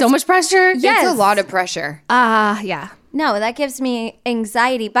so much pressure. Yes. It's a lot of pressure. Yeah. No, that gives me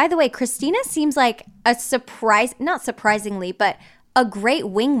anxiety. By the way, Christina seems like a surprise, not surprisingly, but a great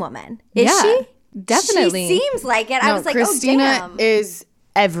wing woman. Is she? Definitely. She seems like it. I was like, Christina oh, damn. is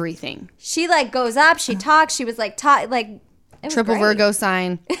everything. She like goes up, she talks, she was like, it was Triple great. Virgo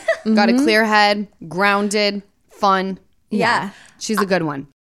sign. Got a clear head, grounded, fun. Yeah. She's a good one.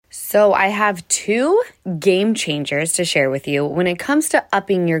 So I have 2 game changers to share with you when it comes to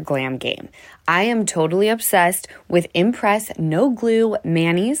upping your glam game. I am totally obsessed with Impress No Glue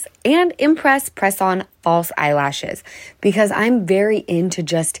Manis and Impress Press-On False Eyelashes because I'm very into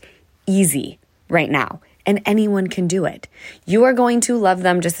just easy right now, and anyone can do it. You are going to love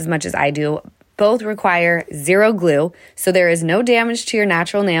them just as much as I do. Both require 0 glue, so there is no damage to your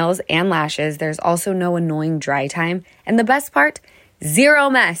natural nails and lashes. There's also no annoying dry time. And the best part, 0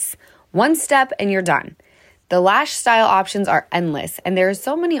 mess. 1 step and you're done. The lash style options are endless, and there are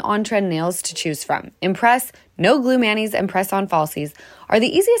so many on-trend nails to choose from. Impress, No Glue Manis, and Press-On Falsies are the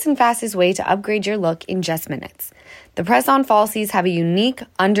easiest and fastest way to upgrade your look in just minutes. The Press-On Falsies have a unique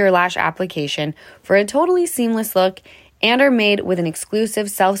under lash application for a totally seamless look and are made with an exclusive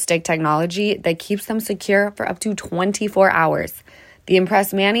self-stick technology that keeps them secure for up to 24 hours. The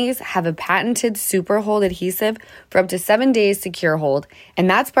Impress Manis have a patented super hold adhesive for up to 7 days secure hold, and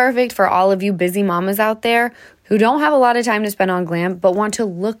that's perfect for all of you busy mamas out there who don't have a lot of time to spend on glam but want to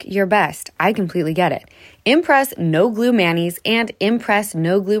look your best. I completely get it. Impress No Glue Manis and Impress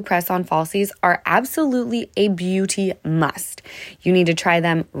No Glue Press-On Falsies are absolutely a beauty must. You need to try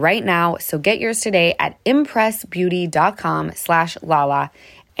them right now, so get yours today at impressbeauty.com/Lala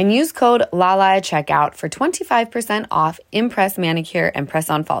and use code LALA at checkout for 25% off Impress Manicure and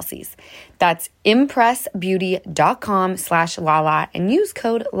Press-On Falsies. That's impressbeauty.com/Lala and use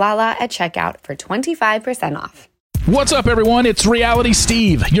code LALA at checkout for 25% off. What's up, everyone? It's Reality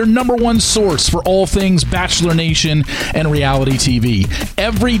Steve, your #1 source for all things Bachelor Nation and reality TV.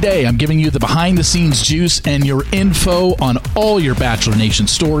 Every day, I'm giving you the behind-the-scenes juice and your info on all your Bachelor Nation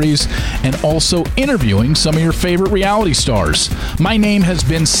stories, and also interviewing some of your favorite reality stars. My name has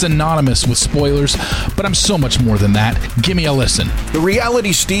been synonymous with spoilers, but I'm so much more than that. Give me a listen. The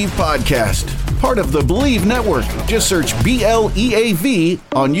Reality Steve Podcast, part of the Believe Network. Just search BLEAV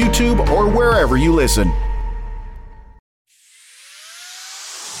on YouTube or wherever you listen.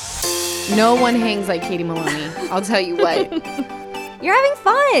 No one hangs like Katie Maloney. I'll tell you what. You're having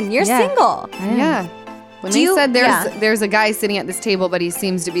fun. You're single. Yeah. When said there's a guy sitting at this table, but he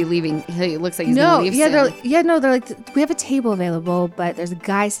seems to be leaving. He looks like he's going to leave soon. They're like, we have a table available, but there's a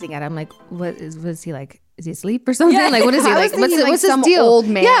guy sitting at it. I'm like, what is he like? Is he asleep or something? Like, what is he like? What's his deal? Old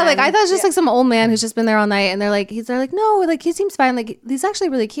man. Yeah, like I thought it was just like some old man who's just been there all night, and they're like, no, like he seems fine. Like he's actually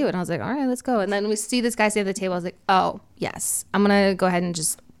really cute. And I was like, all right, let's go. And then we see this guy sit at the table. I was like, oh yes, I'm gonna go ahead and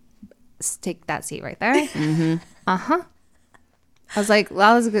just take that seat right there. Mm-hmm. I was like,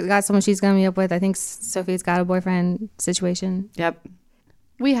 Lala's got someone she's gonna meet up with. I think Sophie's got a boyfriend situation. Yep.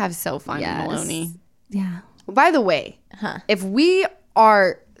 We have so fun, Maloney. Yeah. By the way, if we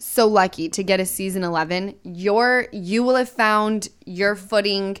are so lucky to get a season 11. You will have found your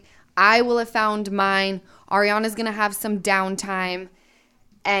footing. I will have found mine. Ariana's going to have some downtime.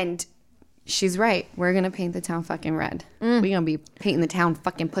 And she's right. We're going to paint the town fucking red. We're going to be painting the town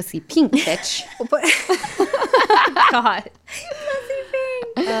fucking pussy pink, bitch. God.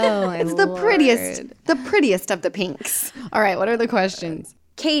 Oh, it's the prettiest of the pinks. All right, what are the questions?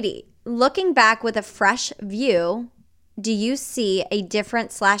 Katie, looking back with a fresh view, do you see a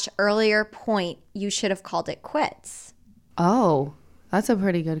different / earlier point you should have called it quits? Oh, that's a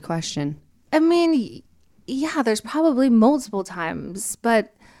pretty good question. I mean, yeah, there's probably multiple times,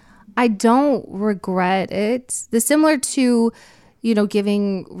 but I don't regret it. Similar to,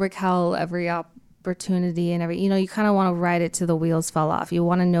 giving Raquel every opportunity and you kind of want to ride it till the wheels fall off. You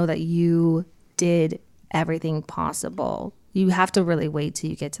want to know that you did everything possible. You have to really wait till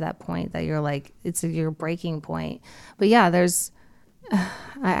you get to that point that you're like, it's your breaking point. But yeah,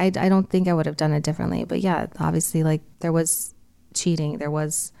 I don't think I would have done it differently. But yeah, obviously, like, there was cheating. There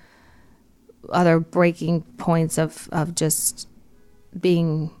was other breaking points of just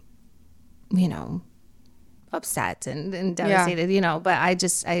being, upset and devastated, but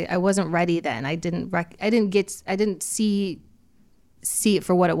I wasn't ready then. I didn't see it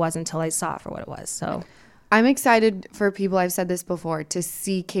for what it was until I saw it for what it was. So I'm excited for people, I've said this before, to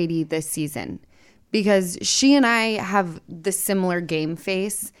see Katie this season, because she and I have the similar game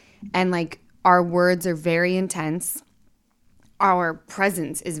face, and like our words are very intense. Our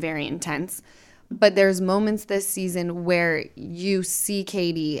presence is very intense, but there's moments this season where you see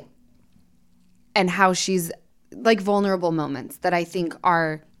Katie and how she's like vulnerable moments that I think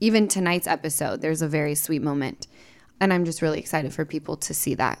are, even tonight's episode, there's a very sweet moment. And I'm just really excited for people to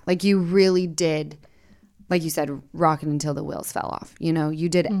see that. Like, you really did, like you said, rock it until the wheels fell off. You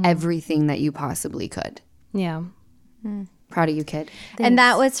did everything that you possibly could. yeah. Proud of you, kid. Thanks. And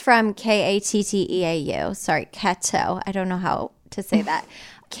that was from Katteau. Sorry, Keto. I don't know how to say that.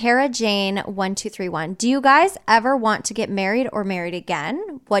 Kara Jane 1231. Do you guys ever want to get married or married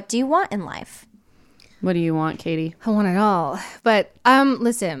again? What do you want in life? What do you want, Katie? I want it all. But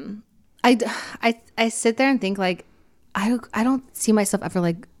listen, I sit there and think, like, I don't see myself ever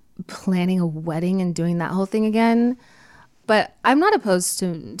like planning a wedding and doing that whole thing again. But I'm not opposed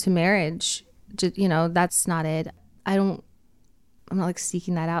to marriage. That's not it. I'm not like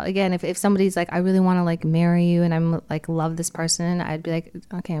seeking that out. Again, if somebody's like, I really want to like marry you and I'm like love this person, I'd be like,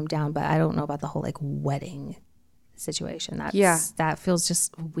 okay, I'm down. But I don't know about the whole like wedding situation. That feels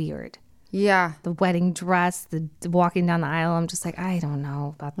just weird. Yeah. The wedding dress, the walking down the aisle. I'm just like, I don't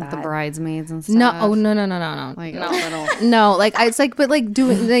know about that. The bridesmaids and stuff. No. Oh, no. Like no. a little. No, like it's like, but like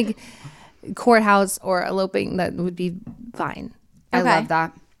doing like courthouse or eloping, that would be fine. I love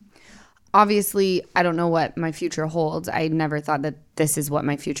that. Obviously, I don't know what my future holds. I never thought that this is what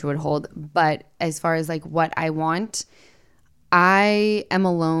my future would hold. But as far as like what I want, I am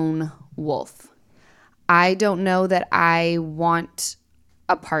a lone wolf. I don't know that I want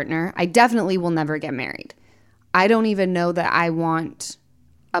a partner. I definitely will never get married. I don't even know that I want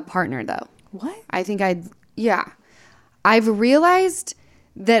a partner, though. What? I think I've realized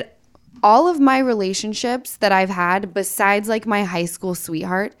that all of my relationships that I've had, besides like my high school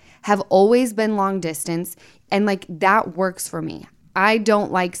sweetheart, have always been long distance, and like that works for me. I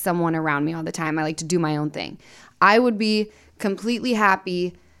don't like someone around me all the time. I like to do my own thing. I would be completely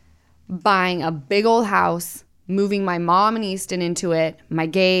happy buying a big old house, moving my mom and Easton into it, my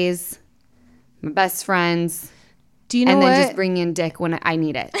gays, my best friends. Do you know and then what? just bring in dick when I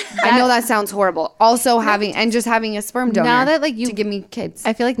need it. I know that sounds horrible. Also having a sperm donor now that like you to give me kids.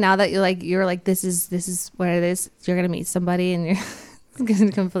 I feel like now that you're like this is what it is. You're gonna meet somebody and it's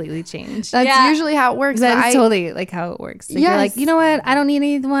gonna completely change. That's usually how it works. That's totally like how it works. Like, you're like, you know what? I don't need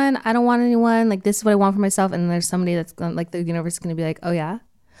anyone. I don't want anyone. Like, this is what I want for myself. And there's somebody that's gonna, like, the universe is gonna be like, oh yeah,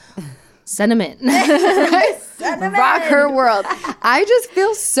 sentiment. Rock her world. I just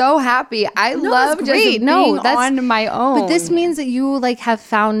feel so happy. I love just being on my own. But this means that you like have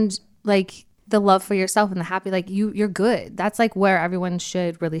found like the love for yourself and the happy, like you're good. That's like where everyone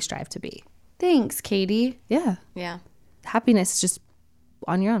should really strive to be. Thanks, Katie. Yeah. Happiness is just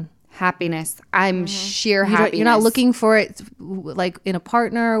on your own. Happiness. I'm sheer happiness. You're not looking for it like in a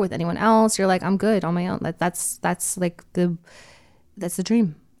partner with anyone else. You're like, I'm good on my own. That's like that's the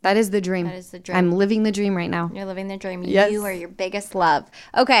dream. That is the dream. That is the dream. I'm living the dream right now. You're living the dream. Yes. You are your biggest love.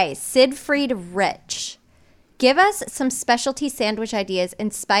 Okay, Sidfried Rich. Give us some specialty sandwich ideas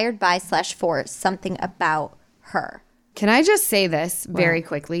inspired by / for something about her. Can I just say this very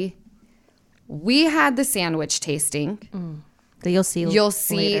quickly? We had the sandwich tasting. That you'll see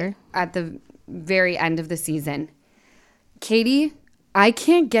later. At the very end of the season. Katie I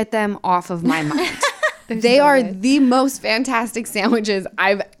can't get them off of my mind. They are the most fantastic sandwiches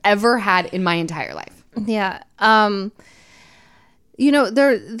I've ever had in my entire life. Yeah. You know,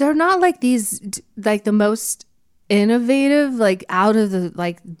 they're not like these, like the most innovative, like out of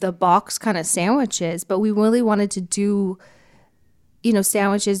the box kind of sandwiches, but we really wanted to do, you know,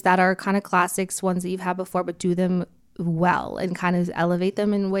 sandwiches that are kind of classics, ones that you've had before, but do them well and kind of elevate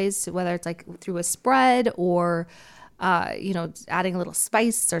them in ways, whether it's like through a spread or you know, adding a little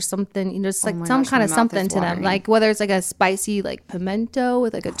spice or something, you know, just like some kind of something to them. Like whether it's like a spicy like pimento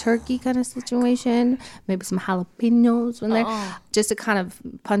with like a turkey kind of situation, maybe some jalapenos in there, just to kind of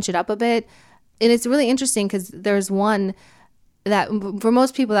punch it up a bit. And it's really interesting because there's one that for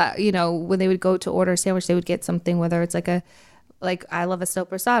most people that, you know, when they would go to order a sandwich, they would get something, whether it's like I love a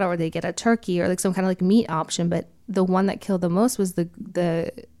sopressata, or they get a turkey or like some kind of like meat option. But the one that killed the most was the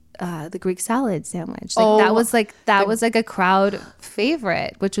Greek salad sandwich. Like that was like a crowd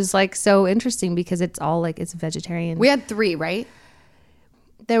favorite, which was like so interesting because it's all like it's vegetarian. We had 3, right?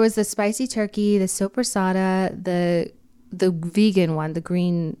 There was the spicy turkey, the sopressata, the vegan one, the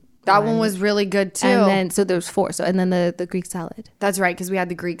green. That one was really good too. And then so there's 4. So and then the Greek salad. That's right, because we had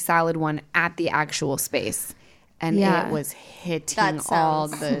the Greek salad one at the actual space, and it was hitting all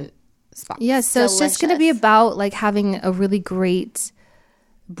the spots. Yeah, so it's just going to be about like having a really great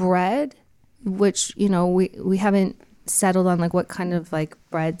bread, which, you know, we haven't settled on like what kind of like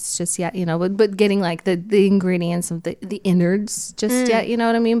breads just yet, you know, but getting like the ingredients of the innards just yet, you know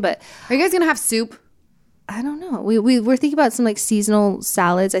what I mean? But are you guys gonna have soup? I don't know. We're thinking about some like seasonal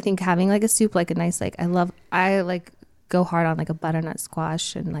salads. I think having like a soup, like a nice, like I like go hard on like a butternut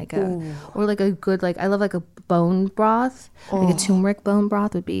squash and like or like a good, like I love like a bone broth, like a turmeric bone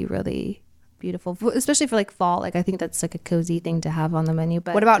broth would be really beautiful, especially for like fall. Like I think that's like a cozy thing to have on the menu.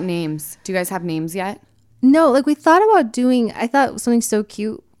 But what about names? Do you guys have names yet? No, like we thought about doing, I thought something so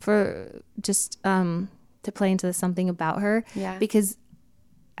cute for just to play into the something about her. Yeah. Because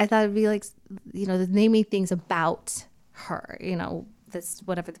I thought it'd be like, you know, the naming things about her, you know, this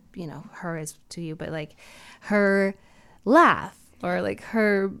whatever, you know, her is to you, but like her laugh or like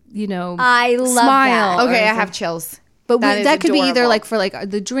her, you know, I love smile. that. Okay, I have chills. But that could be either adorable. like for like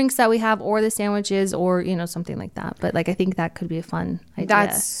the drinks that we have or the sandwiches or, you know, something like that. But like I think that could be a fun idea.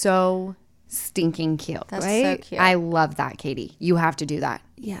 That's so stinking cute. That's right? so cute. I love that, Katie. You have to do that.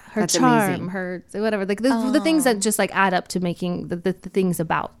 Yeah, her That's charm, amazing. her whatever, like the things that just like add up to making the things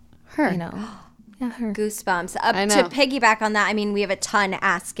about Her. you know. Yeah, her. Goosebumps. I know. To piggyback on that, I mean, we have a ton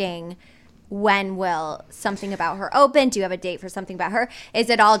asking, when will something about her open? Do you have a date for something about her? Is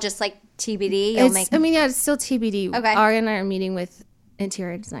it all just like TBD? I mean, yeah, it's still TBD. Okay. Ari and I are meeting with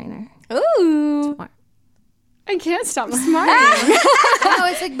interior designer. Ooh. I can't stop smiling. No,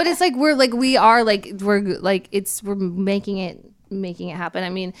 it's like, but it's like we're making it happen. I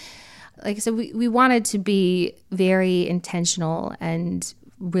mean, like I said, we wanted to be very intentional and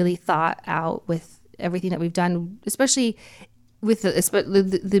really thought out with everything that we've done, especially with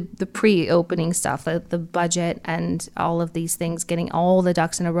the pre-opening stuff, the budget and all of these things, getting all the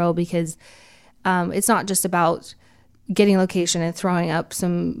ducks in a row, because it's not just about getting a location and throwing up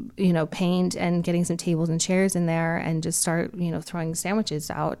some, you know, paint and getting some tables and chairs in there and just start, you know, throwing sandwiches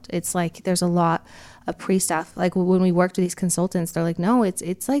out. It's like there's a lot of pre-stuff. Like when we worked with these consultants, they're like, no,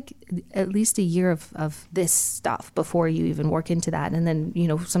 it's like at least a year of this stuff before you even work into that. And then, you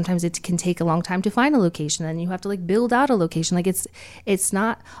know, sometimes it can take a long time to find a location, and you have to like build out a location. Like it's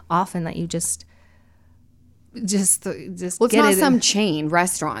not often that you just Well, it's get not it some chain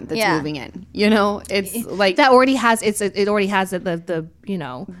restaurant that's moving in. You know, it's like that already has it already has the you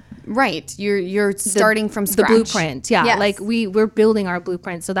know, right. You're starting from scratch. the blueprint. Yeah, Yes. like we're building our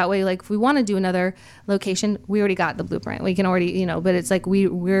blueprint, so that way, like if we want to do another location, we already got the blueprint. We can already, you know, but it's like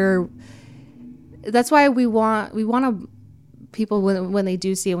we're that's why we want to people when they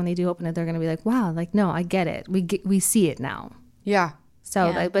do see it, when they do open it, they're gonna be like, wow, like no, I get it. We see it now. Yeah. So,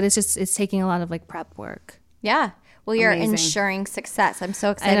 like, but it's taking a lot of like prep work. Yeah. Well, you're Amazing. ensuring success. I'm so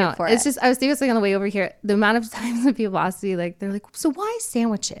I excited know. for It's it. just, I was thinking on the way over here, the amount of times that people ask me, like, they're like, so why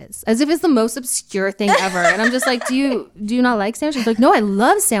sandwiches? As if it's the most obscure thing ever. And I'm just like, do you not like sandwiches? Like, no, I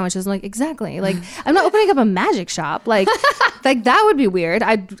love sandwiches. I'm like, exactly. Like, I'm not opening up a magic shop. Like that would be weird.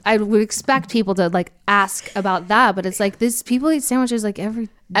 I would expect people to like ask about that, but it's like people eat sandwiches like every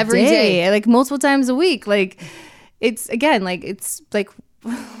day, like multiple times a week. Like, it's again, like it's like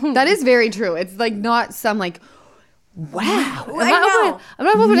That is very true. It's like not some like, wow. I'm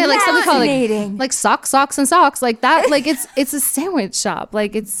not opening like something called Fascinating. like socks and socks like that. Like it's a sandwich shop.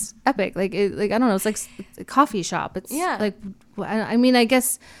 Like it's epic. Like I don't know. It's like a coffee shop. It's Yeah. like I mean, I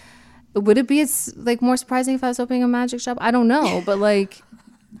guess would it be like more surprising if I was opening a magic shop? I don't know, but like.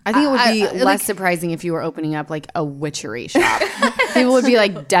 I think it would be less surprising if you were opening up like a witchery shop. People would be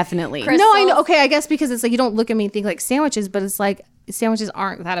like, definitely. Crystals. No, I know. Okay, I guess because it's like you don't look at me and think like sandwiches, but it's like sandwiches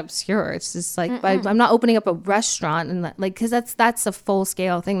aren't that obscure. It's just like I'm not opening up a restaurant and like because that's a full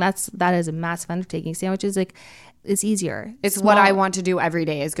scale thing. That is a massive undertaking. Sandwiches like it's easier. It's what I want to do every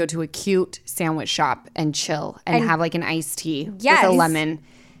day is go to a cute sandwich shop and chill and have like an iced tea with a lemon.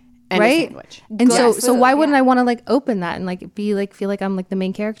 And right? a sandwich. And so why wouldn't I want to like open that and like be like feel like I'm like the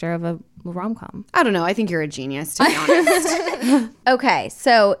main character of a rom-com? I don't know. I think you're a genius, to be honest. Okay,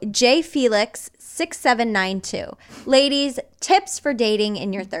 so J Felix 6792. Ladies, tips for dating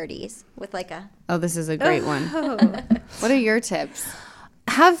in your 30s with like a Oh, this is a great one. What are your tips?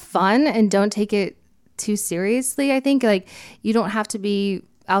 Have fun and don't take it too seriously. I think like you don't have to be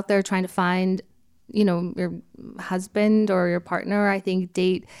out there trying to find, you know, your husband or your partner. I think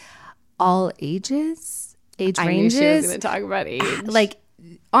date all ages, age ranges. I knew she was going to talk about age. Like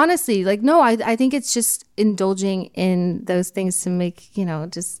honestly, like no, I think it's just indulging in those things to make, you know,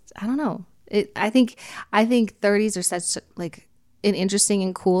 just I don't know. I think 30s are such like an interesting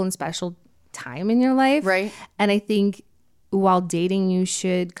and cool and special time in your life. Right. And I think while dating you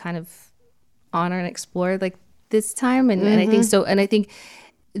should kind of honor and explore like this time and I think so and I think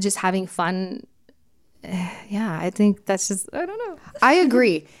just having fun yeah, I think that's just I don't know. I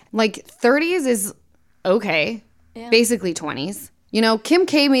agree. Like 30s is okay. Basically 20s. You know, Kim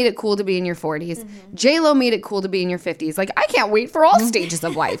K made it cool to be in your 40s. J-Lo made it cool to be in your 50s. Like I can't wait for all stages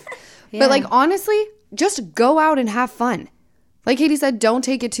of life. But like honestly, just go out and have fun. Like Katie said, don't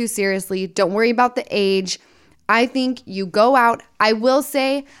take it too seriously. Don't worry about the age. I think you go out. I will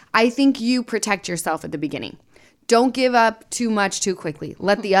say, I think you protect yourself at the beginning. Don't give up too much too quickly.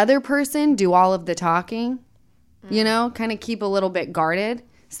 Let the other person do all of the talking, you know, kind of keep a little bit guarded.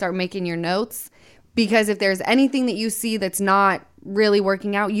 Start making your notes. Because if there's anything that you see that's not really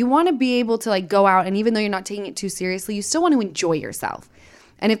working out, you want to be able to like go out and even though you're not taking it too seriously, you still want to enjoy yourself.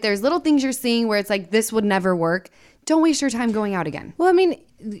 And if there's little things you're seeing where it's like, this would never work, don't waste your time going out again. Well, I mean,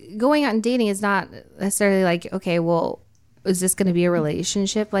 going out and dating is not necessarily like, okay, well, is this going to be a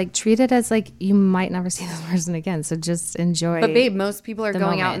relationship? Like treat it as like you might never see this person again. So just enjoy. But babe, most people are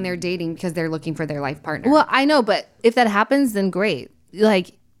going out moment. and they're dating because they're looking for their life partner. Well, I know, but if that happens, then great.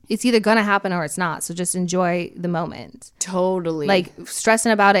 Like it's either going to happen or it's not. So just enjoy the moment. Totally. Like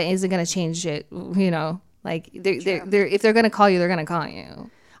stressing about it isn't going to change it. You know, like they're if they're going to call you, they're going to call you.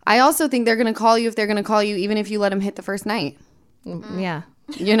 I also think they're going to call you if they're going to call you, even if you let them hit the first night. Yeah.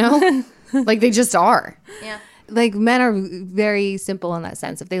 You know, like they just are. Yeah. Like men are very simple in that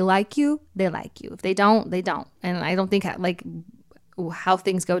sense. If they like you, they like you. If they don't, they don't. And I don't think like how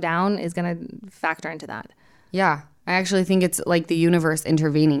things go down is going to factor into that. Yeah. I actually think it's like the universe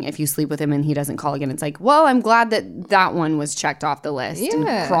intervening if you sleep with him and he doesn't call again. It's like, well, I'm glad that one was checked off the list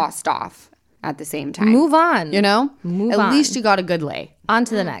and crossed off at the same time. Move on. You know? Move At on. least you got a good lay. On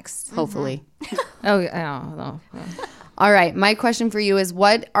to the next. Hopefully. Oh, no. All right. My question for you is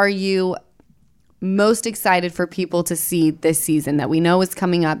what are you most excited for people to see this season that we know is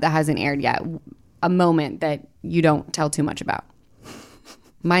coming up that hasn't aired yet? A moment that you don't tell too much about.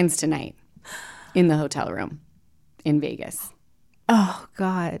 Mine's tonight in the hotel room in Vegas. Oh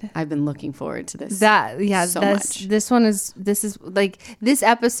God. I've been looking forward to this. So much. This is like this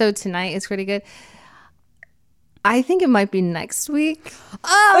episode tonight is pretty good. I think it might be next week.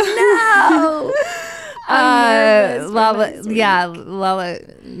 Oh no. Lala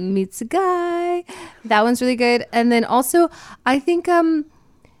meets a guy. That one's really good. And then also I think oh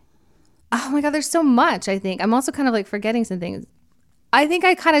my God, there's so much. I think I'm also kind of like forgetting some things. I think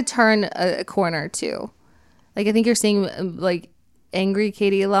I kind of turn a corner too. Like I think you're seeing like angry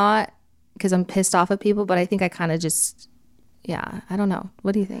Katie a lot because I'm pissed off at people, but I think I kind of just I don't know.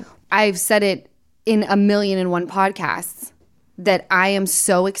 What do you think? I've said it in 1,000,001 podcasts that I am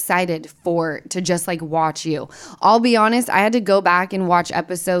so excited to just like watch you. I'll be honest, I had to go back and watch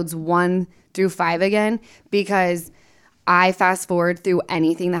episodes 1 through 5 again because I fast forward through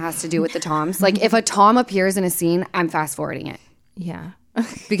anything that has to do with the Toms. Like if a Tom appears in a scene, I'm fast forwarding it. Yeah.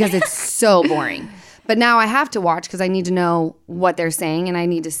 Because it's so boring. But now I have to watch because I need to know what they're saying and I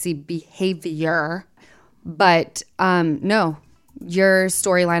need to see behavior. But no, your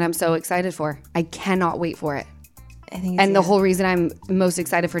storyline I'm so excited for. I cannot wait for it. I think and the whole reason I'm most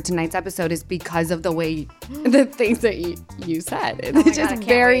excited for tonight's episode is because of the way, the things that you said. It's just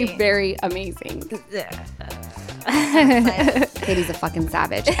very, very amazing. Katie's a fucking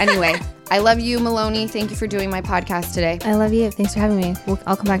savage. Anyway, I love you, Maloney. Thank you for doing my podcast today. I love you. Thanks for having me.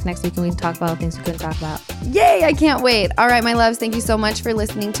 I'll come back next week and we can talk about things we couldn't talk about. Yay, I can't wait. All right, my loves, thank you so much for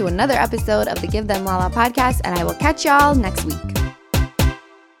listening to another episode of the Give Them Lala podcast, and I will catch y'all next week.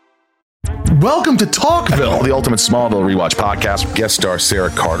 Welcome to Talkville, the ultimate Smallville rewatch podcast. Guest star Sarah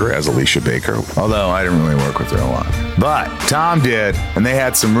Carter as Alicia Baker, although I didn't really work with her a lot. But Tom did, and they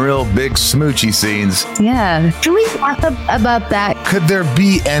had some real big smoochy scenes. Yeah. Can we talk about that? Could there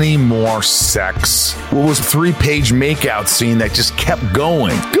be any more sex? What was a 3-page makeout scene that just kept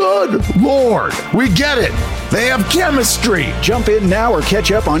going? Good Lord, we get it. They have chemistry. Jump in now or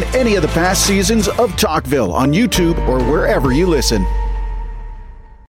catch up on any of the past seasons of Talkville on YouTube or wherever you listen.